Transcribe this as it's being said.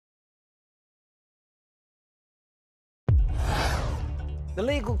The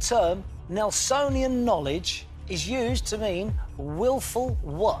legal term Nelsonian knowledge is used to mean willful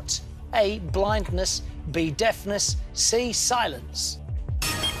what? A, blindness, B, deafness, C, silence.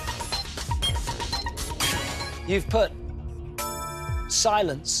 You've put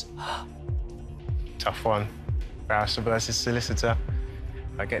silence. Tough one. Barrister versus solicitor.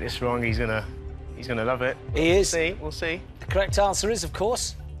 If I get this wrong, he's gonna love it. He is. We'll see. The correct answer is, of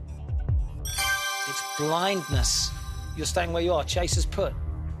course, it's blindness. You're staying where you are. Chase has put.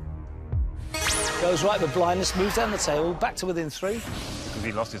 Goes right with blindness, moves down the table, back to within 3. Because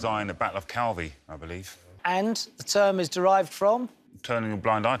he lost his eye in the Battle of Calvi, I believe. And the term is derived from? Turning a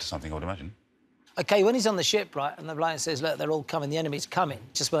blind eye to something, I would imagine. OK, when he's on the ship, right, and the blind says, look, they're all coming, the enemy's coming,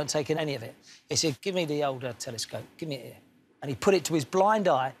 just weren't taking any of it. He said, give me the old telescope, give me it here. And he put it to his blind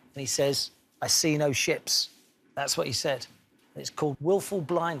eye, and he says, I see no ships. That's what he said. It's called willful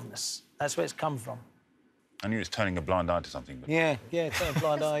blindness. That's where it's come from. I knew it was turning a blind eye to something, but... Yeah, turn a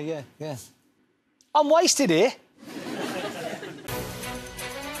blind eye, yeah. I'm wasted here.